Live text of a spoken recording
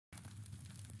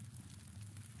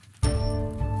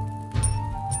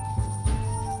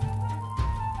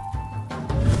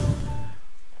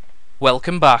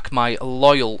Welcome back, my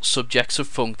loyal subjects of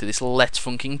funk, to this Let's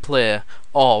Funking play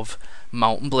of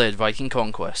Mount and Blade Viking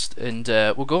Conquest. And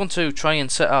we're going to try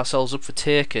and set ourselves up for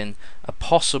taking a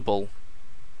possible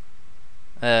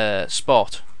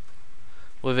spot.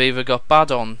 We've either got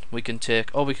Badon we can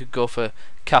take, or we could go for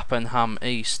Cappenham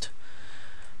East.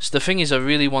 So the thing is, I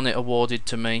really want it awarded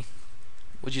to me,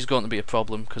 which is going to be a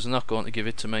problem because they're not going to give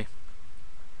it to me.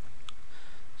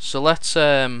 So let's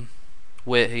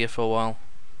wait here for a while,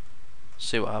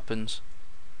 see what happens.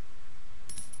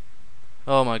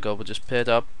 Oh my god, we just paid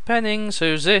our pennings.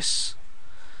 Who's this?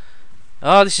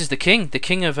 Oh, this is the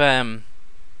king of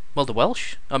well, the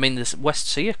Welsh. I mean the West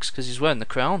Seax, because he's wearing the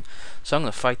crown. So I'm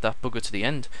going to fight that bugger to the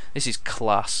end. This is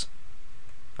class.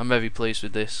 I'm very pleased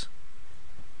with this.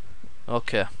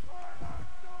 Okay,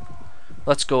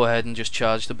 let's go ahead and just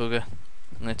charge the bugger.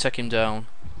 I'm going to take him down.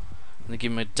 I'm going to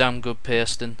give him a damn good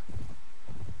pasting.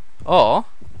 Or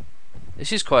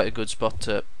this is quite a good spot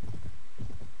to...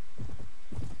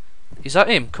 Is that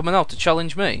him coming out to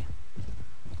challenge me?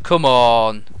 Come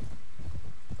on!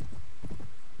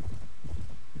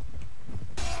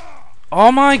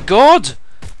 Oh my god!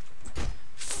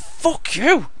 Fuck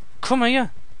you! Come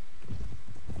here!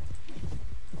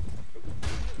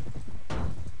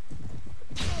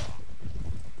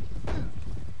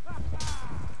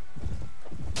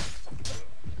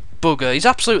 Bugger, he's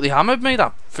absolutely hammered me,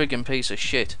 that friggin' piece of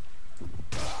shit.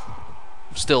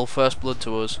 Still, first blood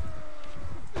to us.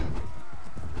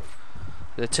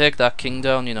 They take that king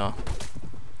down, you know.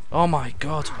 Oh my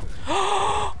god.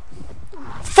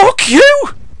 Fuck you!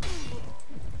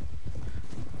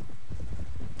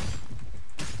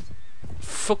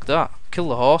 Fuck that. Kill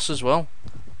the horse as well.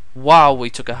 Wow, we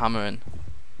took a hammering.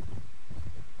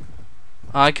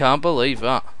 I can't believe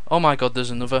that. Oh my god,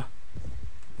 there's another.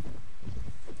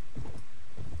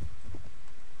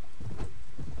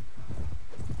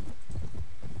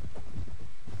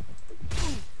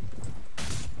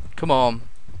 Come on.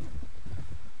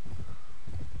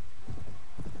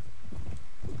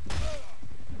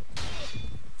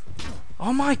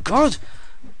 Oh my god!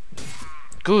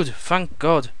 Good, thank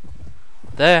god.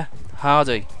 There,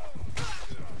 Hardy.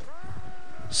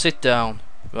 Sit down.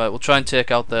 Right, we'll try and take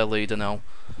out their leader now,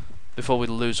 before we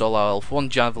lose all our health. One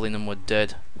javelin and we're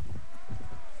dead.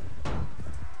 Oh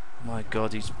my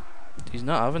god, he's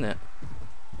not having it.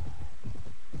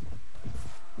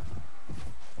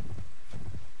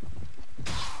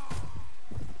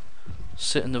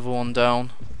 Sit another one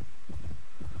down,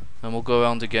 and we'll go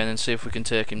around again and see if we can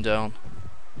take him down.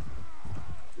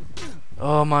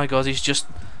 Oh my god, he's just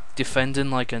defending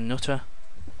like a nutter.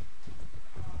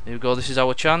 Here we go, this is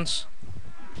our chance.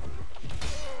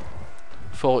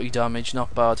 40 damage,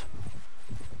 not bad.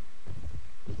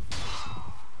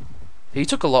 He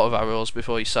took a lot of arrows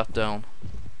before he sat down.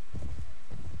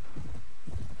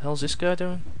 The hell's this guy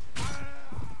doing?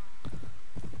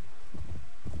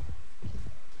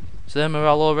 Is their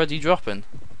morale already dropping?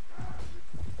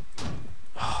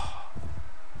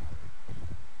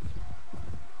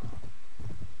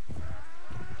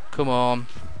 Come on.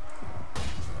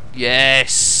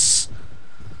 Yes!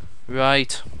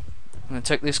 Right. I'm going to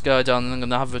take this guy down and I'm going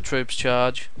to have the troops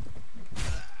charge.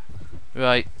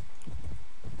 Right.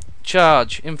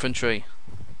 Charge, infantry.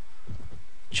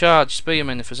 Charge,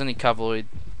 spearmen. If there's any cavalry,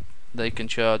 they can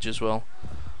charge as well.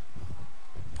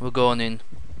 We're going in.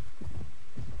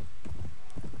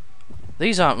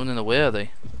 These aren't running away, are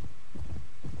they?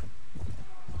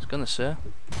 I was gonna say.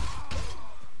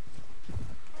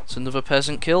 It's another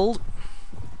peasant killed.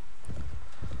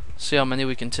 See how many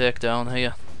we can take down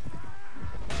here.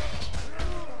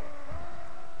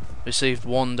 Received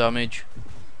 1 damage.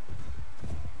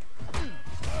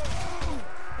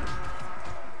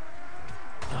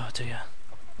 Oh dear.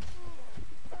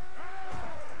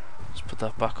 Let's put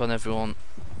that back on everyone.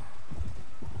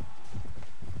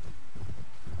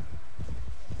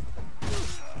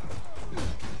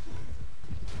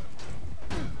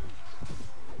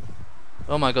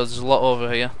 Oh my god, there's a lot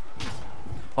over here.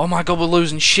 Oh my god, we're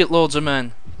losing shitloads of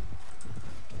men.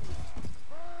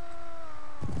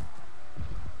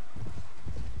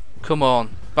 Come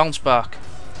on, bounce back.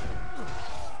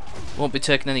 Won't be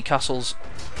taking any castles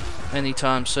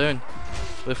anytime soon.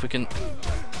 But if we can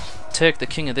take the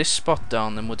king of this spot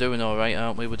down, then we're doing alright,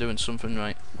 aren't we? We're doing something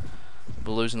right.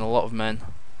 We're losing a lot of men.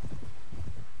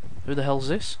 Who the hell's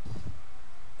this?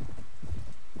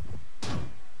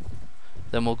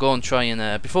 Then we'll go and try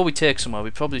and, before we take somewhere,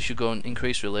 we probably should go and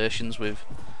increase relations with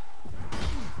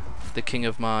the king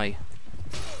of my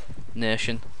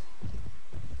nation.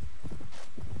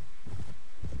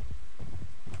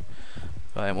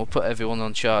 Right, and we'll put everyone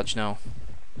on charge now.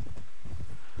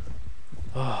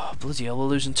 Oh, bloody hell, we're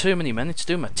losing too many men. It's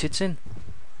doing my tits in.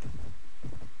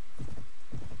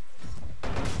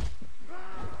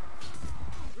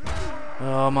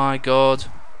 Oh my god.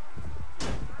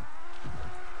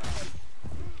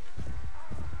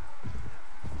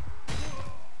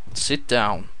 Sit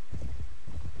down.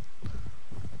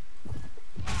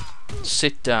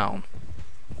 Sit down.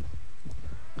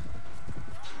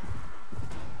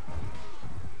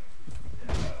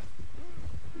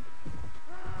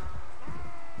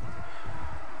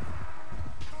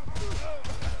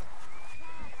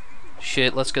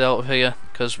 Shit, let's get out of here,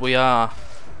 because we are...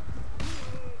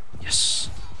 Yes.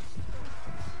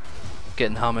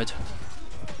 Getting hammered.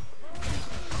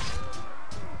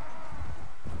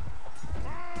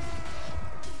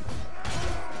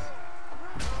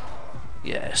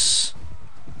 Yes.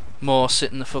 More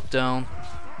sitting the fuck down.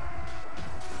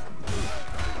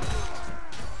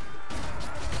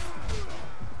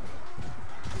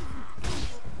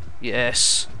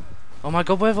 Yes. Oh my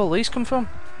god, where have all these come from?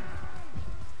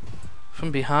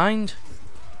 From behind.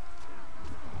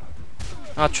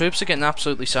 Our troops are getting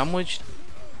absolutely sandwiched.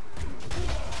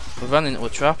 We've run into a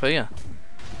trap here.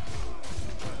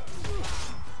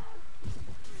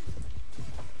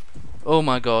 Oh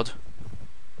my god.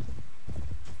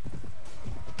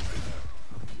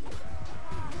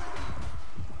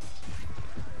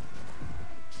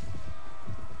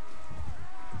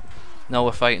 Now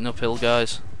we're fighting uphill,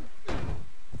 guys.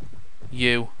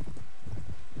 You.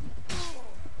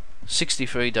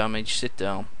 63 damage, sit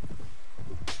down.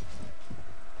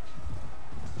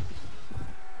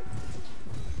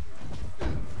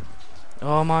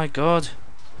 Oh my god.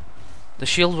 The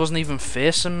shield wasn't even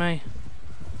facing me.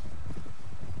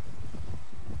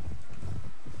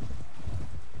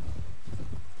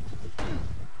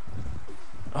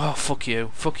 Oh, fuck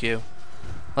you, fuck you.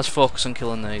 Let's focus on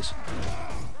killing these.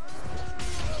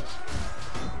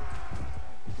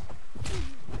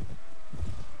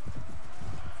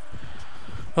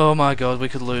 Oh my god, we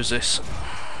could lose this.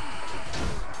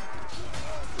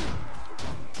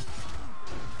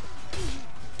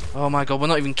 Oh my god, we're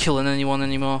not even killing anyone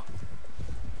anymore.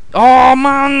 Oh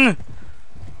man!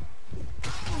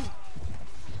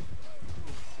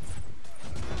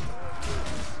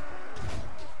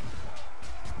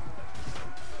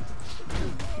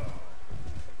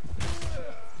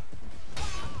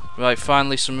 Right,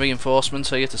 finally some reinforcements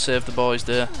here to save the boys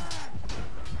there.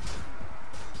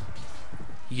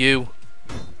 You.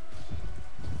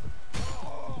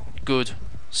 Good.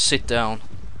 Sit down.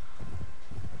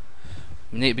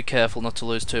 We need to be careful not to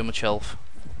lose too much health.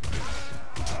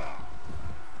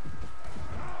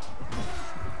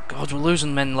 God, we're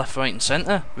losing men left, right and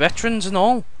centre. Veterans and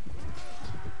all.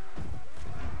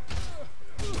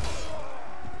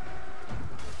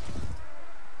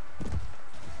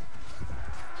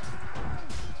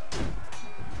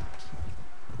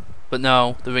 But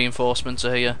now the reinforcements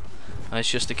are here. And it's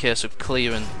just a case of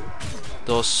clearing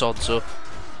those sods up.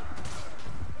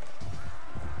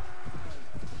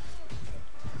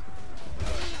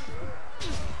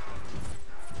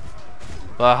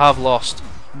 But I have lost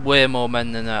way more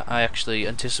men than I actually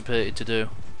anticipated to do.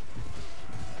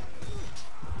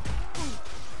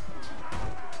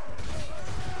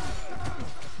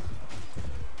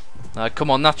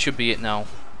 Come on, that should be it now.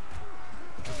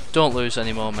 Don't lose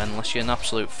any more men unless you're an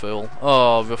absolute fool.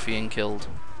 Oh, ruffian killed.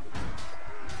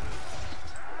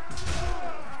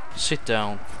 Sit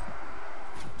down.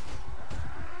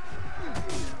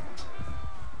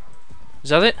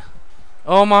 Is that it?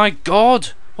 Oh my god!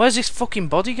 Where's this fucking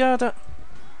bodyguard at?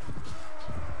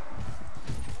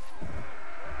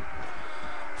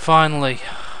 Finally.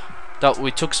 That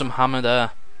we took some hammer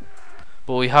there.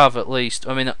 But we have at least,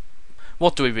 I mean,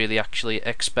 what do we really actually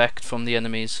expect from the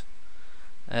enemy's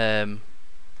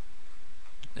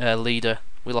leader?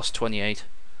 We lost 28.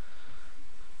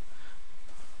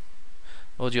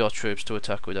 Order your troops to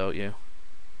attack without you.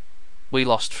 We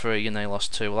lost 3 and they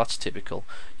lost 2. Well, that's typical.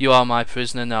 You are my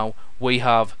prisoner now. We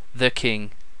have the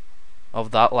king of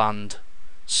that land.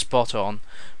 Spot on.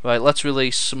 Right, let's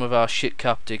release some of our shit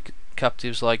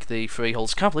captives like the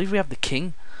freeholds. Can't believe we have the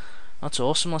king. That's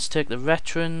awesome. Let's take the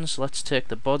veterans. Let's take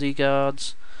the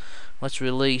bodyguards. Let's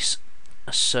release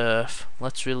a serf.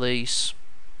 Let's release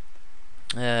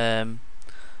got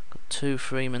 2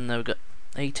 freemen there. We've got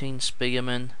 18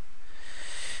 spearmen.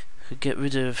 Could get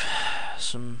rid of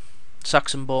some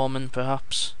Saxon bowmen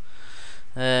perhaps.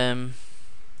 Some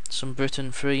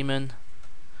Briton freemen.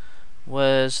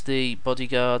 Where's the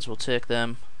bodyguards? We'll take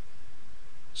them.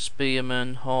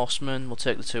 Spearmen, horsemen. We'll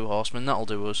take the 2 horsemen. That'll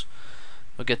do us.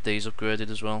 We'll get these upgraded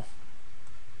as well.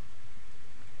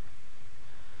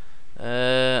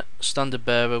 Standard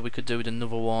bearer, we could do with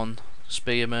another one.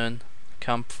 Spearman,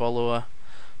 camp follower,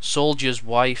 soldier's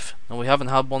wife. Now we haven't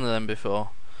had one of them before,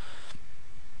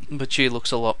 but she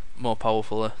looks a lot more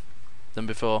powerful than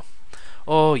before.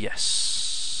 Oh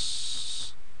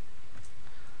yes,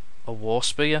 a war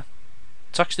spear.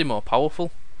 It's actually more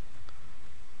powerful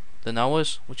than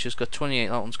ours, which has got 28.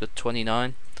 That one's got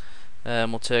 29.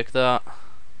 We'll take that,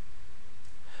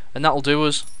 and that'll do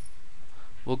us.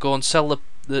 We'll go and sell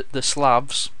the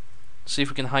slabs. See if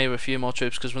we can hire a few more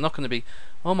troops, because we're not going to be...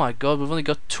 Oh my god, we've only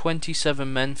got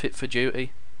 27 men fit for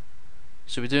duty,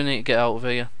 so we do need to get out of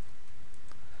here.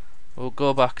 We'll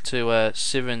go back to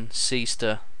Siren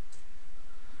Seaster,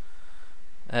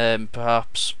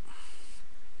 perhaps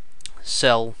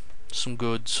sell some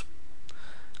goods.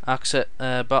 Accept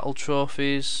battle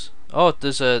trophies. Oh,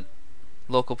 there's a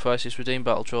local prices, redeem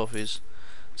battle trophies.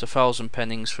 It's 1,000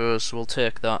 pennings for us, so we'll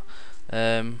take that.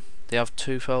 They have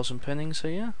 2,000 pennings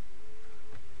here.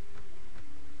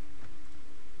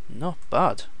 Not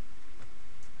bad.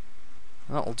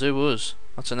 That'll do us.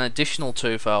 That's an additional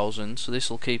 2,000, so this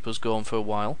will keep us going for a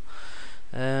while.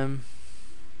 Let's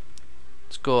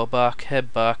go back,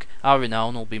 head back. Our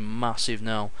renown will be massive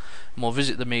now. And we'll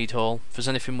visit the mead hall. If there's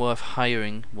anything worth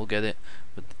hiring, we'll get it.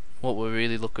 But what we're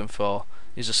really looking for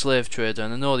is a slave trader,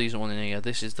 and I know there isn't one in here.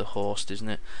 This is the host, isn't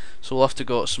it? So we'll have to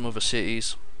go to some other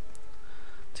cities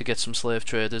to get some slave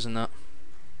traders and that.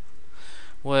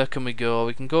 Where can we go?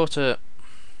 We can go to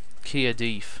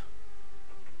Kiadif.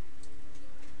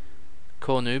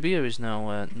 Cornubia is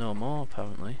now no more,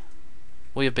 apparently.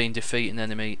 We have been defeating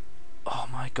enemy. Oh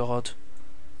my god.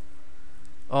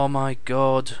 Oh my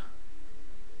god.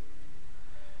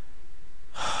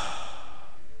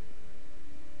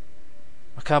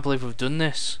 I can't believe we've done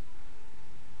this.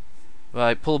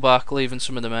 Right, pull back, leaving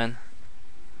some of the men.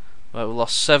 Right, we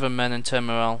lost 7 men and 10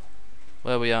 morale.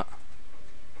 Where are we at?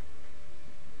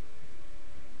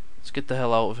 Let's get the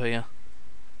hell out of here.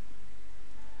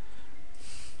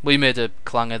 We made a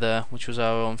clanger there, which was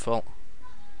our own fault.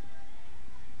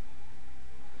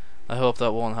 I hope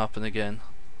that won't happen again.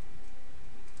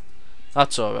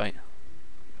 That's alright.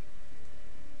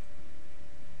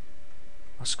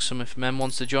 Ask some if men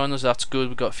wants to join us. That's good.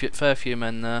 We've got a fair few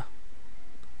men there.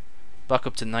 Back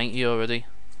up to 90 already.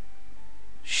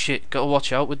 Shit, gotta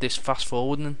watch out with this fast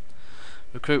forwarding.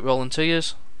 Recruit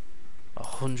volunteers.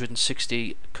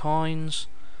 160 coins.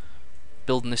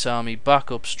 Building this army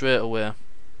back up straight away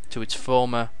to its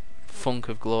former funk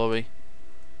of glory.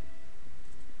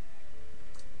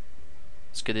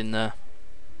 Let's get in there.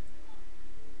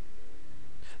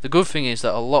 The good thing is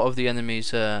that a lot of the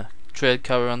enemy's trade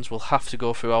caravans will have to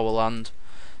go through our land,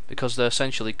 because they're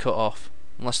essentially cut off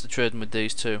unless they're trading with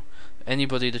these two.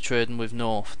 Anybody they're trading with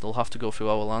north, they'll have to go through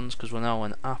our lands, because we're now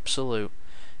in absolute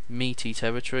meaty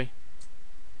territory.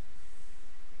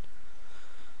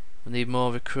 We need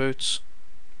more recruits.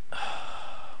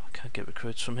 I can't get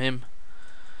recruits from him.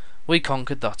 We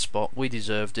conquered that spot. We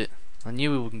deserved it. I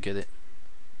knew we wouldn't get it.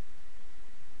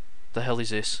 The hell is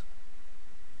this?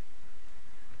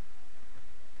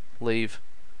 Leave.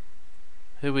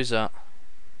 Who is that?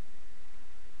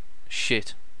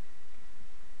 Shit.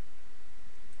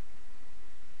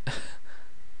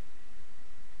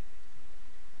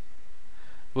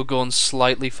 We're going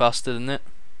slightly faster than it,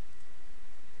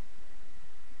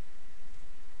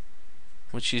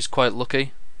 which is quite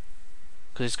lucky,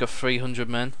 because it's got 300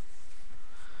 men.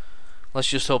 Let's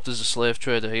just hope there's a slave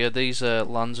trader here. These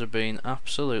lands are being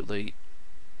absolutely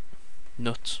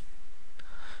nuts.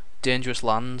 Dangerous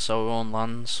lands, our own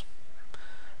lands.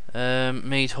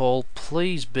 Mead Hall,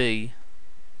 please be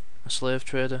a slave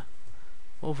trader.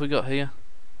 What have we got here?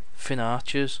 Finn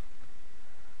archers.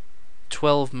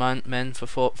 12 men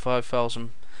for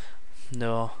 5,000.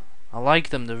 No, I like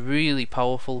them. They're really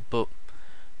powerful, but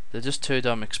they're just too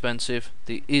damn expensive.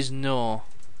 There is no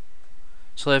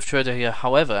slave trader here.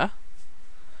 However,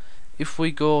 if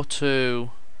we go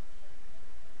to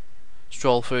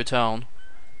stroll through town,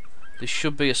 there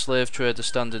should be a slave trader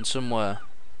standing somewhere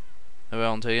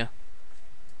around here.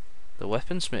 The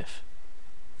weaponsmith.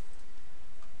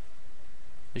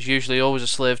 There's usually always a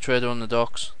slave trader on the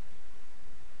docks.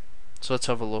 So let's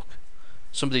have a look.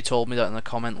 Somebody told me that in a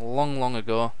comment long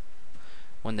ago,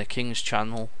 when the King's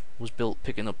Channel was built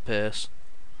picking up pace.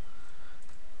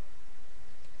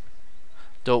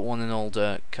 Don't want an old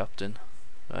captain.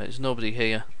 Right, there's nobody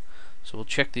here, so we'll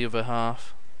check the other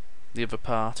half, the other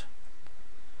part.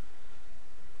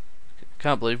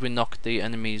 Can't believe we knocked the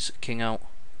enemy's king out.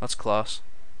 That's class.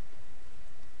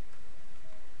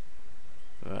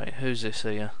 Right, who's this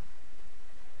here?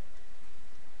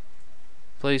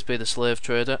 Please be the slave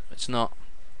trader. It's not.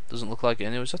 Doesn't look like it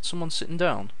anyway. Is that someone sitting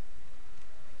down?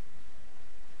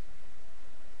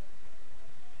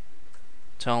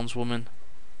 Townswoman.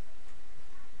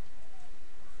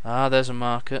 Ah, there's a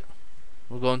market.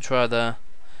 We'll go and try there.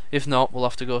 If not, we'll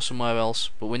have to go somewhere else.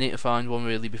 But we need to find one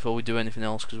really before we do anything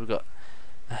else, because we've got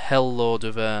a hell load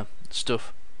of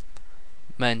stuff,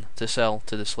 men to sell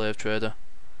to the slave trader.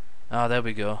 Ah, there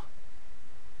we go.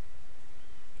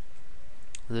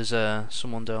 There's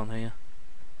someone down here.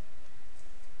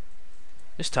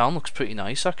 This town looks pretty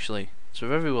nice actually. It's a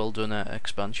very well done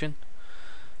expansion.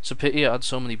 It's a pity it had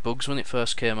so many bugs when it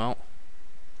first came out.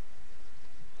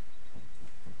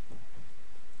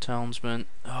 Townsman.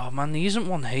 Oh man, there isn't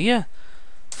one here.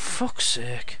 Fuck's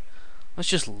sake. Let's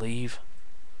just leave.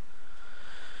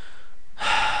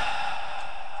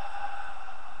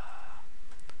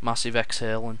 Massive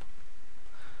exhaling.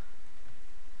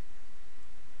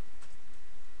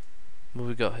 What have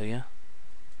we got here?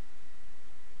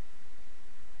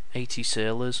 80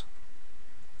 sailors.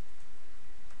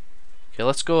 Okay,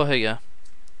 let's go here.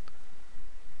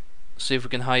 See if we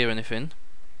can hire anything.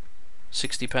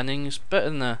 60 pennings. Better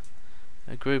than a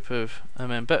group of...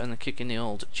 better than kicking the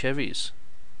old cherries.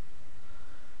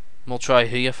 We'll try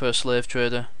here for a slave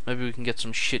trader. Maybe we can get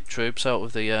some shit troops out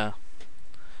of the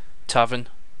tavern.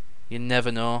 You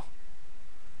never know.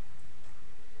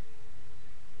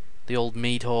 The old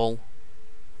meat hall.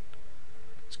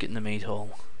 Let's get in the meat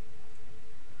hall.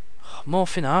 More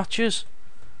Finn archers,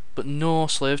 but no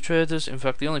slave traders. In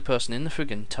fact, the only person in the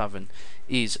friggin' tavern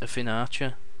is a Finn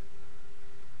archer.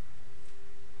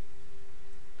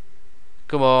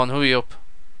 Come on, hurry up.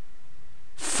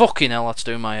 Fucking hell, that's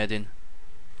doing my head in.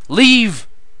 Leave!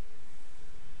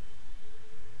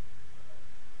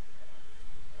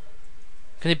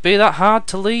 Can it be that hard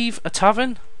to leave a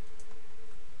tavern?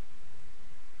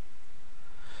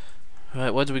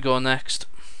 Right, where do we go next?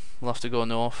 We'll have to go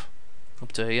north.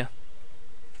 Up to here.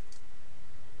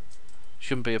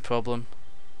 Shouldn't be a problem.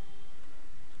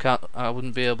 I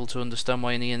wouldn't be able to understand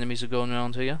why any enemies are going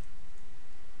around here.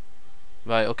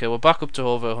 Right, okay, we're back up to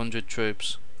over 100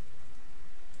 troops.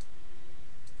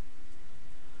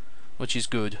 Which is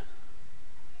good.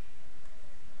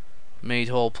 Mead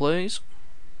hall, please.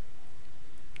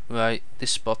 Right,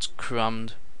 this spot's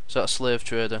crammed. Is that a slave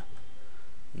trader?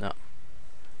 No.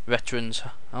 Veterans,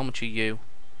 how much are you?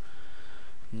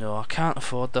 No, I can't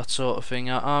afford that sort of thing.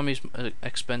 Our army's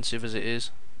expensive as it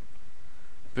is.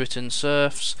 Britain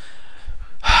serfs.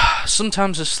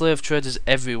 Sometimes there's slave traders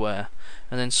everywhere,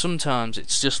 and then sometimes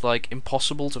it's just like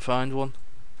impossible to find one.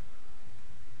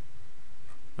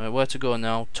 Right, where to go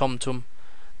now? Tom Tom.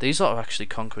 These lot are actually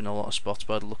conquering a lot of spots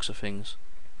by the looks of things.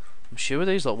 I'm sure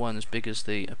these lot weren't as big as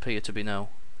they appear to be now.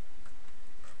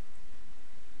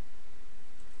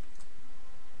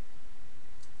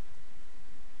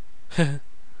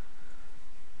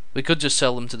 We could just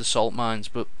sell them to the salt mines,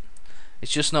 but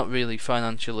it's just not really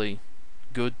financially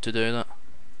good to do that.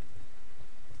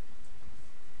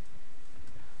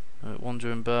 Right,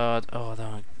 Wandering Bard.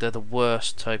 Oh, they're the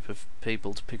worst type of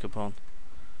people to pick up on.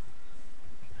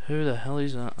 Who the hell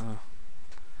is that? Oh.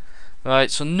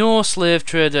 Right, so no slave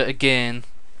trader again.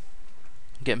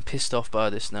 I'm getting pissed off by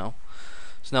this now.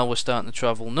 So now we're starting to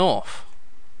travel north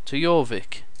to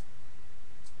Jorvik.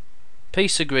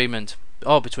 Peace agreement.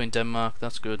 Oh, between Denmark,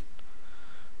 that's good.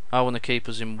 I want to keep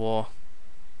us in war.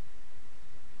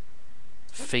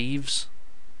 Thieves.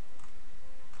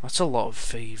 That's a lot of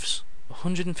thieves.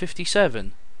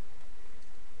 157.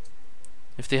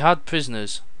 If they had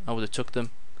prisoners, I would have took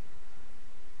them.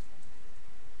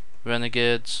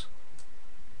 Renegades.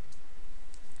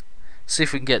 See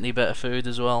if we can get any better food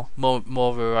as well.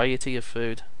 More variety of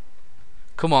food.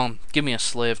 Come on, give me a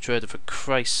slave trader for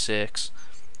Christ's sakes.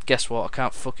 Guess what? I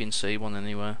can't fucking see one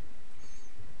anywhere.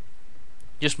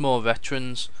 Just more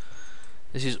veterans.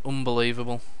 This is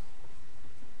unbelievable.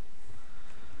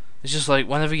 It's just like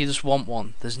whenever you just want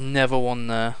one, there's never one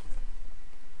there.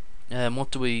 What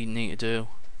do we need to do?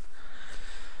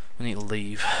 We need to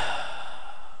leave.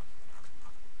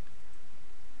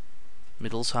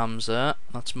 Middlesham's there.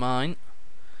 That's mine.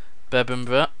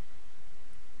 Bebbenborough.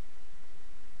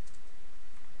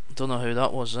 Don't know who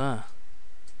that was there.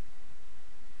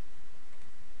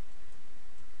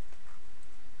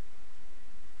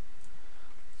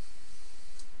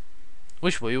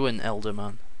 Wish we were in Elder,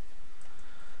 man.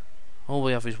 All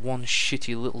we have is one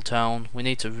shitty little town. We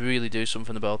need to really do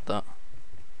something about that.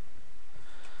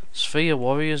 Sphere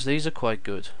Warriors, these are quite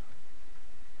good.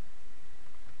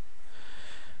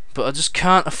 But I just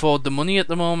can't afford the money at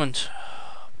the moment.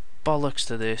 Bollocks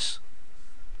to this.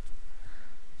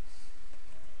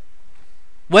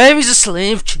 Where is a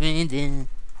slave trader?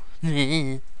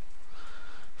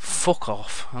 Fuck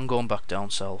off. I'm going back down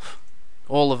south.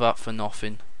 All of that for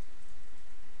nothing.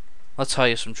 Let's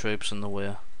hire some troops on the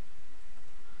way.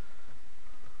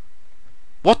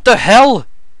 What the hell?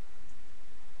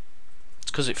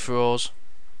 It's because it froze.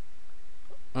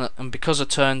 And because I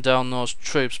turned down those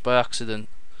troops by accident.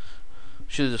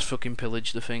 Should have just fucking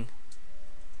pillaged the thing.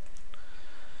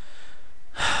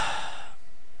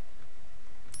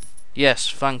 Yes,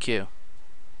 thank you.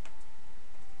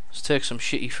 Let's take some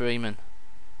shitty freemen.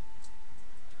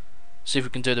 See if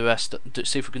we can do the rest.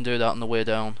 See if we can do that on the way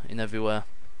down in everywhere.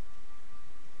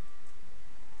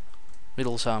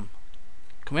 Middlesham.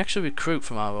 Can we actually recruit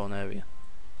from our own area?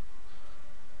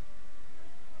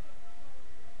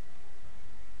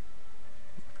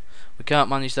 We can't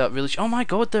manage that village. Oh my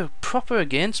god, they're proper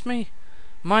against me.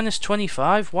 Minus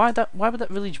 25. Why would that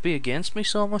village be against me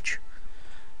so much?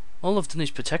 All I've done is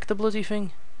protect the bloody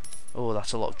thing. Oh,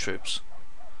 that's a lot of troops.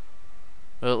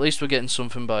 Well, at least we're getting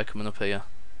something by coming up here.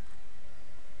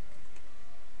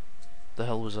 The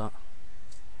hell was that?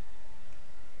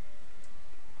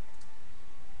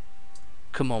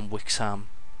 Come on, Wixham.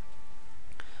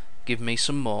 Give me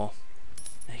some more.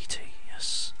 80,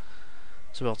 yes.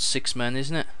 It's about 6 men,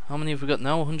 isn't it? How many have we got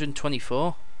now?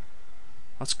 124?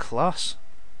 That's class.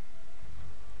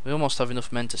 We almost have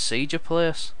enough men to siege a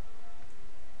place.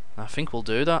 I think we'll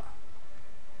do that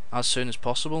as soon as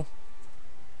possible.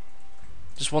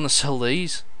 Just want to sell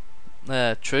these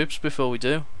troops before we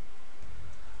do.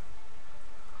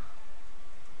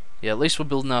 Yeah, at least we're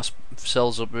building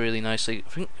ourselves up really nicely. I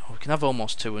think we can have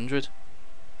almost 200.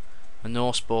 A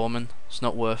Norse bowman. It's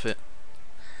not worth it.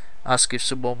 Ask if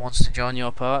someone wants to join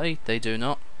your party. They do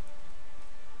not.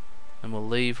 And we'll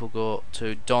leave. We'll go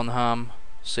to Donham.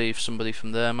 See if somebody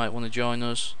from there might want to join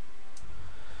us.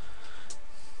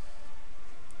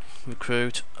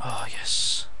 Recruit. Oh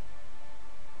yes.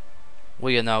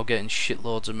 We are now getting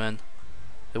shitloads of men.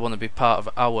 They want to be part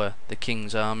of the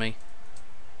King's army.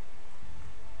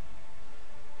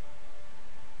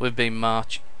 We've been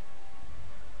marching.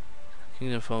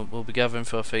 Kingdom will be gathering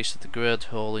for a feast at the Great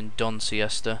Hall in Don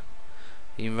Siesta.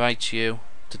 He invites you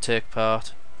to take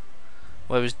part.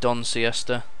 Where is Don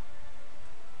Siesta?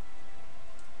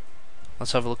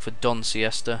 Let's have a look for Don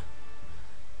Siesta.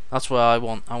 That's where I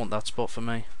want that spot for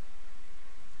me.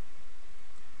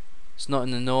 It's not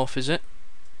in the north, is it?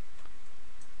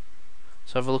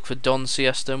 Let's have a look for Don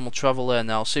Siesta and we'll travel there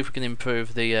now. See if we can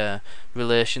improve the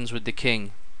relations with the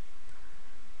king.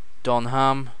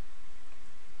 Donham.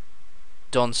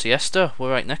 Don Siesta.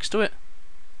 We're right next to it.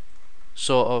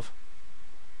 Sort of.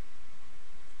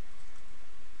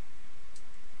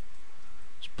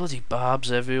 There's bloody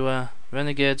barbs everywhere.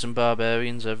 Renegades and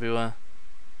barbarians everywhere.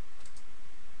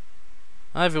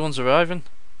 Everyone's arriving.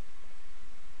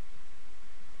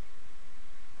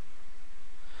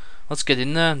 Let's get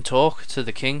in there and talk to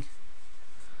the king.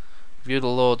 View the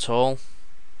Lord's Hall.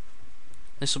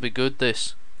 This will be good,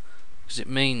 this. Because it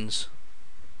means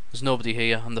there's nobody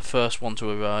here. I'm the first one to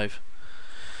arrive.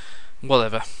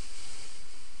 Whatever.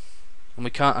 And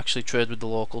we can't actually trade with the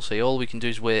locals here. All we can do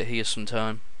is wait here some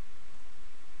time.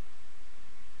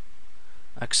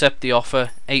 Accept the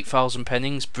offer. 8,000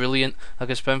 pennings. Brilliant. I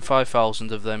can spend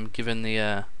 5,000 of them given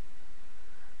the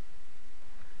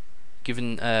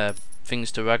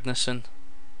things to Ragnarsson.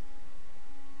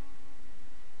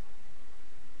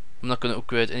 I'm not going to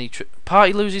upgrade any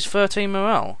party loses 13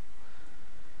 morale.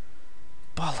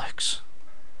 Bollocks.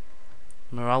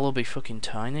 Morale will be fucking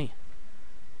tiny.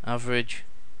 Average.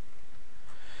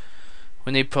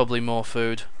 We need probably more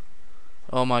food.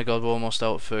 Oh my god, we're almost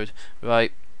out of food.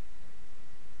 Right.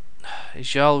 Is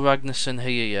Jarl Ragnarsson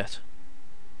here yet?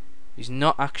 He's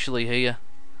not actually here.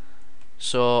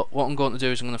 So what I'm going to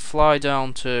do is I'm going to fly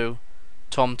down to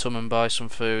TomTom and buy some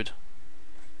food.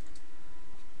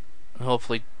 And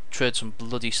hopefully trade some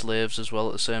bloody slaves as well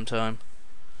at the same time.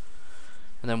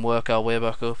 And then work our way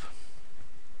back up.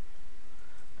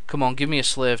 Come on, give me a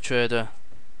slave trader.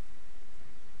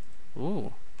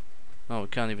 Ooh. Oh, we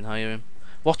can't even hire him.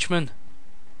 Watchman.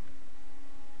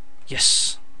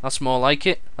 Yes, that's more like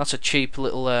it. That's a cheap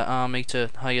little army to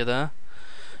hire there.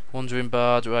 Wandering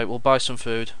Bard. Right, we'll buy some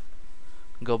food.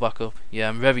 And go back up. Yeah,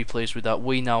 I'm very pleased with that.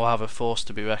 We now have a force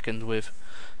to be reckoned with.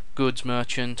 Goods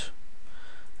merchant.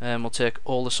 And we'll take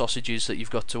all the sausages that you've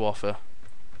got to offer.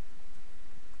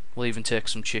 We'll even take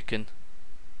some chicken.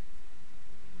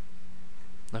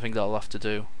 I think that'll have to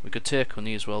do. We could take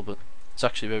honey as well, but it's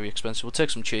actually very expensive. We'll take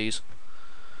some cheese.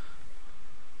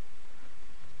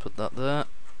 Put that there.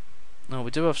 No,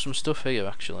 we do have some stuff here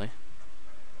actually.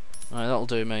 Alright, that'll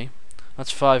do me.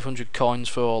 That's 500 coins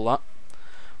for all that.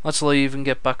 Let's leave and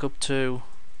get back up to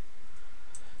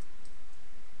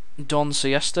dawn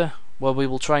siesta, where we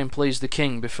will try and please the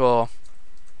king before.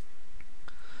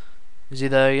 Is he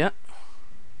there yet?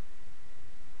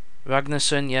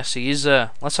 Ragnarsson, yes, he is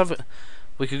there. Let's have it.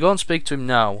 We could go and speak to him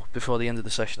now before the end of the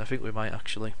session. I think we might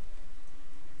actually.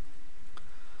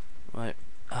 Right.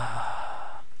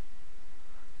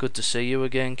 Good to see you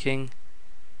again, King.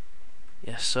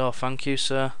 Yes, sir. Thank you,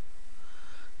 sir.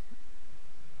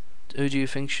 Who do you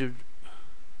think should...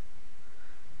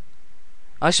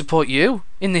 I support you,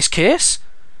 in this case.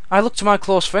 I look to my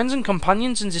close friends and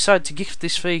companions and decide to gift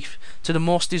this fief to the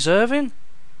most deserving.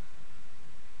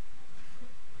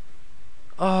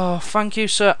 Oh, thank you,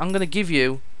 sir. I'm going to give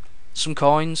you some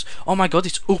coins. Oh my god,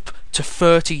 it's up to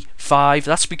 35.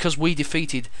 That's because we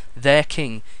defeated their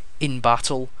king in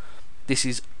battle. This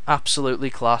is absolutely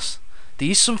class. There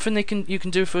is something you can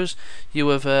do for us. You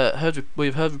have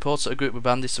we've heard reports that a group of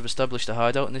bandits have established a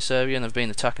hideout in this area and have been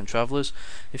attacking travellers.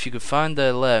 If you could find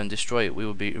their lair and destroy it, we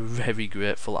would be very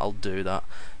grateful. I'll do that.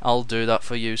 I'll do that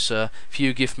for you, sir. If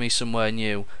you give me somewhere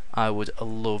new, I would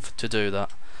love to do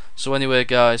that. So anyway,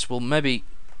 guys, we'll maybe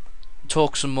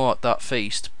talk some more at that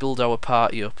feast, build our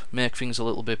party up, make things a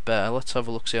little bit better. Let's have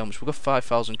a look, see how much. We've got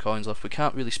 5,000 coins left. We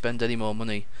can't really spend any more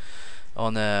money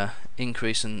on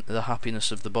increasing the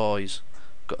happiness of the boys.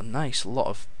 Got a nice lot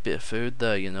of bit of food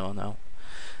there, you know, now.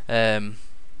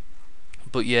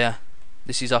 But yeah,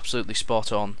 this is absolutely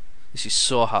spot on. This is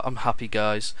so I'm happy,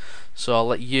 guys. So I'll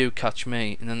let you catch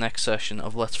me in the next session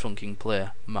of Let's Funking Play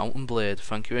Mount and Blade.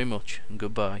 Thank you very much and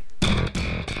goodbye.